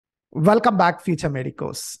Welcome back future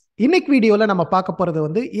medicos. இன்னைக்கு வீடியோல நம்ம பார்க்க போறது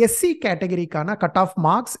வந்து SC கேட்டகரிக்கான cut off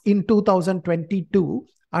marks in 2022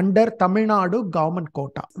 under Tamil Nadu government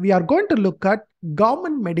quota. We are going to look at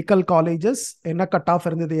government medical colleges என்ன cut off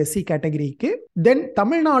இருந்தது SC கேட்டகரிக்கு, தென்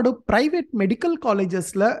தமிழ்நாடு பிரைவேட் மெடிக்கல்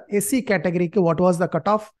காலேஜஸ்ல SC கேட்டகரிக்கு what was the cut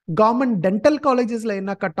off, government dental காலேஜஸ்ல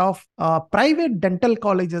என்ன cut off, private dental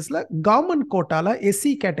காலேஜஸ்ல government கோட்டால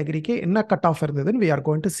SC கேட்டகரிக்கு என்ன cut off இருந்ததுன்னு we are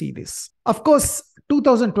going to see this. Of course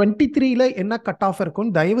 2023ல என்ன cut off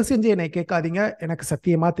இருக்கும்னு தயவு செஞ்சு என்னை கேட்காதீங்க, எனக்கு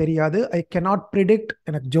சத்தியமா தெரியாது. ஐ cannot predict,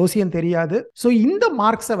 எனக்கு ஜோசியம் தெரியாது. ஸோ இந்த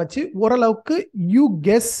மார்க்ஸை வச்சு ஓரளவுக்கு you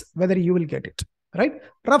guess whether you will get it right.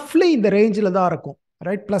 ரஃப்லி இந்த ரேஞ்சில் தான் இருக்கும்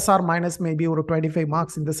right, plus R minus maybe ஒரு 25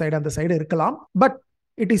 மார்க்ஸ் இந்த சைடு அந்த சைடு இருக்கலாம். But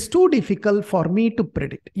it is two difficult for me to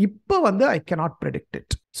predict. இப்போ வந்து ஐ cannot predict it.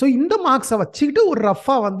 ஸோ இந்த மார்க்ஸை வச்சுக்கிட்டு ஒரு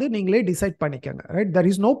ரஃபா வந்து நீங்களே டிசைட் பண்ணிக்கோங்க right. there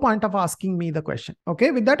is no point of asking me the question. Okay,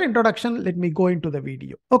 with that introduction let me go into the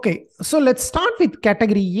video. Okay, so let's start with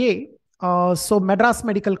category A. So Madras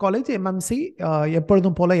medical college MMC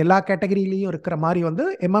எப்பொழுதும் போல எல்லா கேட்டகரியிலையும் இருக்கிற மாதிரி வந்து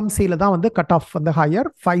எம்எம்சியில் தான் வந்து cut off வந்து higher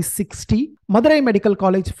 560. Madurai medical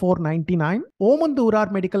college 499,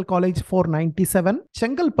 Omandurar medical college 497,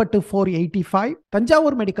 Chengalpattu 485,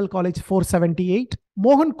 Thanjavur medical college 478,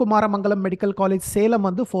 மோகன் குமாரமங்கலம் மெடிக்கல் காலேஜ் சேலம்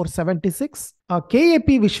வந்து 476,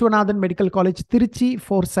 KAB Viswanathan medical college Trichy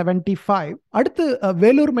 475, அடுத்து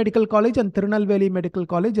Vellore medical college and Tirunelveli medical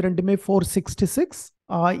college ரெண்டுமே 466,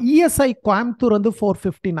 இஎஸ்ஐ கோயம்புத்தூர் வந்து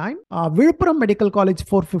 459, Villupuram medical college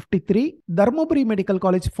 453, Dharmapuri medical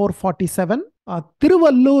college 447,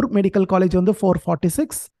 Tiruvallur medical college வந்து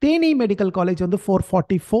 446, தேனி மெடிக்கல் காலேஜ் வந்து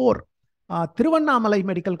 444, திருவண்ணாமலை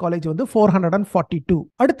மெடிக்கல் காலேஜ் வந்து 442,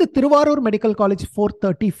 அடுத்து Thiruvarur medical college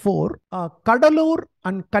 434, Cuddalore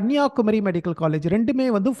and Kanyakumari medical college ரெண்டுமே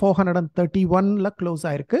வந்து 431ல க்ளோஸ்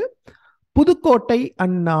ஆயிருக்கு. புதுக்கோட்டை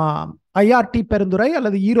அண்ட் ஐஆர்டி பெருந்துறை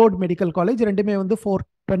அல்லது ஈரோடு மெடிக்கல் காலேஜ் ரெண்டுமே வந்து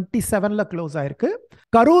 427ல க்ளோஸ் ஆயிருக்கு.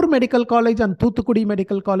 Karur medical college and Thoothukudi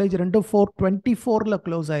medical college ரெண்டும் 424ல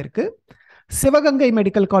க்ளோஸ் ஆயிருக்கு. Sivaganga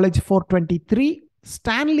medical college 423,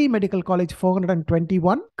 Stanley medical college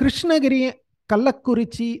 421, Krishnagiri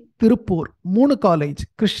Kallakurichi Tiruppur 3 college,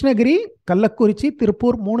 Krishnagiri Kallakurichi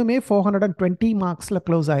Tiruppur மூணுமே 420 மார்க்ஸ்ல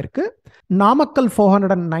க்ளோஸ் ஆயிருக்கு. Namakkal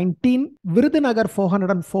 419, Virudhunagar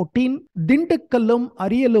 414, திண்டுக்கல்லும்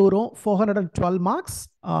அரியலூரும் 412 marks,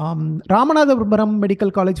 Ramanathapuram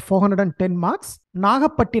medical college 410 marks,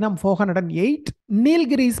 Nagapattinam 408,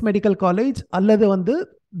 Nilgiris medical college அல்லது வந்து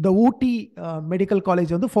த ஊட்டி மெடிக்கல்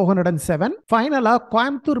காலேஜ் வந்து 407, ஃபைனலா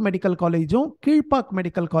கோயம்புத்தூர் மெடிக்கல் காலேஜும் கீழ்பாக்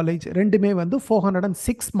மெடிக்கல் காலேஜ் ரெண்டுமே வந்து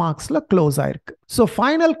 406 மார்க்ஸ்ல க்ளோஸ் ஆயிருக்கு. So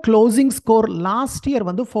final closing score last year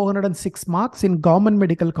வந்து 406 marks in government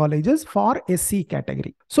medical colleges for SC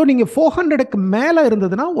category. So நீங்க 400க்கு மேல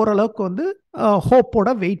இருந்ததுன்னா ஓரளவுக்கு வந்து ஹோப்போட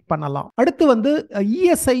வெயிட் பண்ணலாம். அடுத்து வந்து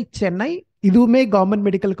இஎஸ்ஐ சென்னை, இதுவுமே கவர்மெண்ட்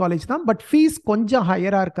மெடிக்கல் காலேஜ் தான், பட் ஃபீஸ் கொஞ்சம்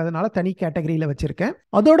ஹையரா இருக்கிறதுனால தனி கேட்டகரியில வச்சிருக்கேன்.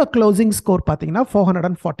 அதோட க்ளோசிங் ஸ்கோர் பாத்தீங்கன்னா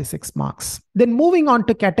 446 marks. Then moving on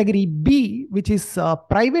to category B which is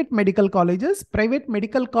private medical colleges. Private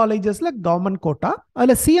medical காலேஜஸ்ல government quota,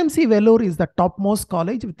 அதுல CMC Vellore is the top most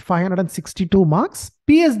college with 562 marks,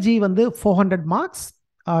 PSG வந்து 400 marks,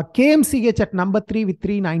 KMCH at number 3 with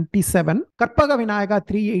 397, Karpaga Vinayaka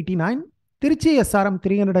 389, Trichy SRM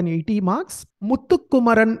 380 marks,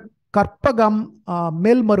 Muthukumaran Karpagam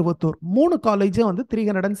Melmaruvathur 3 காலேஜும் வந்து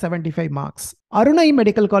 375 marks, அருணை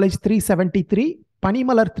medical college 373,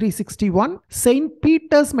 பனிமலர் 361, Saint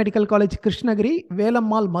Peter's medical college Krishnagiri,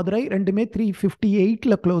 Velammal Madurai ரெண்டுமே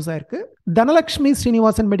 358ல close ஆயிருக்கு. Dhanalakshmi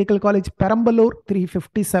Srinivasan medical college Perambalur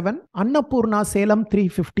 357, Annapurna Salem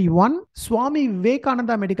 351, Swami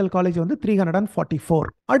Vivekananda medical college வந்து 344.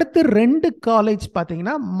 அடுத்து 2 college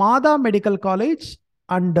பாத்தீங்கன்னா மாதா medical college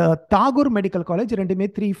and Tagore medical college ரெண்டுமே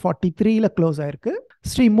 343ல close ஆயிருக்கு.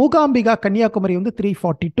 ஸ்ரீ மூகாம்பிகா கன்னியாகுமரி வந்து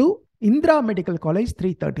 342, இந்திரா மெடிக்கல் காலேஜ்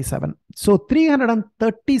 337. ஸோ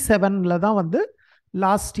 337ல தான் வந்து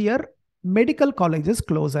last year medical colleges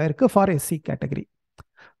close ஆயிருக்கு ஃபார் SC கேட்டகரி.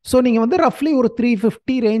 ஸோ நீங்கள் வந்து ரஃப்லி ஒரு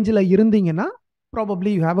 350 ரேஞ்சில் இருந்தீங்கன்னா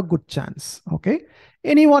probably you have a good chance. Okay,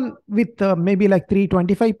 anyone with maybe like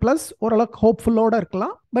 325 plus ஓரளவுக்கு ஹோப்ஃபுல்லோட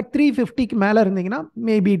இருக்கலாம். பட் 350க்கு மேலே இருந்தீங்கன்னா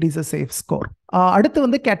maybe it is a safe score. அடுத்து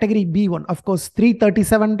வந்து கேட்டகரி B1. அஃப்கோர்ஸ்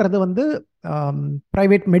 337ன்றது வந்து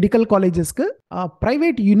private medical காலேஜஸ்க்கு.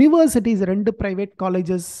 Private universities 2 private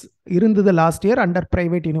colleges இருந்தது last year under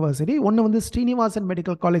private university. ஒன்று வந்து ஸ்ரீனிவாசன்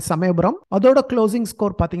மெடிக்கல் காலேஜ் சமயபுரம், அதோட க்ளோசிங்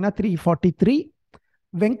ஸ்கோர் பார்த்தீங்கன்னா 343.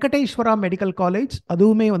 வெங்கடேஸ்வரா மெடிக்கல் காலேஜ்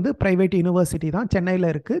அதுவுமே வந்து பிரைவேட் யூனிவர்சிட்டி தான், சென்னையில்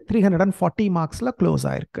இருக்கு, 340 மார்க்ஸ்ல க்ளோஸ்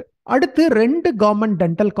ஆயிருக்கு. அடுத்து 2 government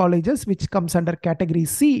dental colleges which comes under category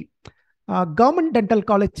C. Government dental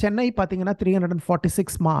college Chennai பார்த்தீங்கன்னா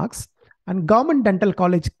 346 marks, and government dental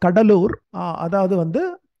college Cuddalore, அதாவது வந்து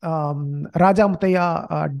ராஜாமுத்தையா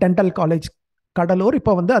டென்டல் காலேஜ் கடலூர்,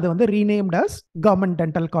 இப்போ வந்து அது வந்து renamed as government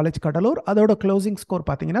dental college Cuddalore. அதோட க்ளோசிங் ஸ்கோர்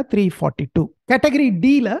பார்த்தீங்கன்னா 342. கேட்டகரி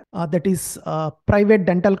டில that is private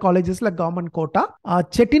dental காலேஜஸ்ல government quota,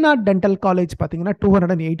 Chettinad dental college பார்த்தீங்கன்னா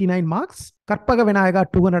 289 மார்க்ஸ், கற்பக விநாயகா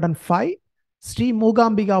 205, ஸ்ரீ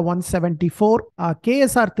மூகாம்பிகா 174,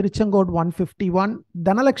 கேஎஸ்ஆர் திருச்செங்கோடு 151,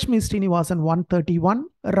 தனலட்சுமி ஸ்ரீனிவாசன் 131,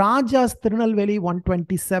 ராஜாஸ் திருநெல்வேலி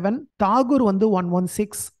 127, தாகூர் வந்து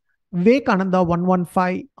 116, விவேகானந்தா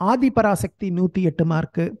 115, ஆதிபராசக்தி 108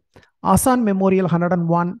 மார்க்கு, ஆசான் மெமோரியல்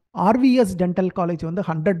 101, ஆர்விஎஸ் டென்டல் காலேஜ் வந்து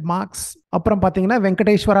 100 மார்க்ஸ். அப்புறம் பார்த்தீங்கன்னா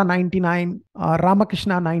வெங்கடேஸ்வரா 99,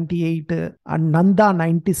 ராமகிருஷ்ணா 98 அண்ட் நந்தா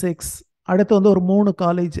 96. அடுத்து வந்து ஒரு 3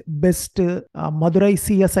 college best, Madurai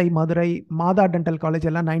CSI Madurai, மாதா டென்டல் காலேஜ்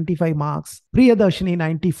எல்லாம் 95 marks, Priyadarshini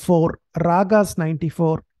 94, Raga's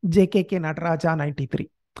 94, JKK Nataraja 93.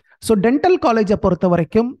 So dental காலேஜை பொறுத்த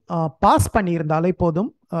வரைக்கும் பாஸ் பண்ணியிருந்தாலே போதும்,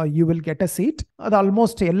 you will get a seat. அது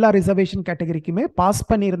ஆல்மோஸ்ட் எல்லா ரிசர்வேஷன் கேட்டகரிக்குமே பாஸ்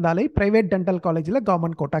பண்ணியிருந்தாலே பிரைவேட் டென்டல் காலேஜில்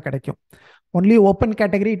கவர்மெண்ட் கோட்டா கிடைக்கும். Only open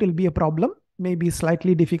category it will be a problem, maybe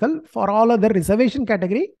slightly difficult. For all other reservation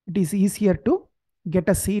category it is easier to get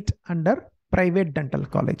a seat under private dental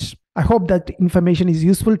college. I hope that information is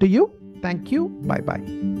useful to you. Thank you. Bye bye.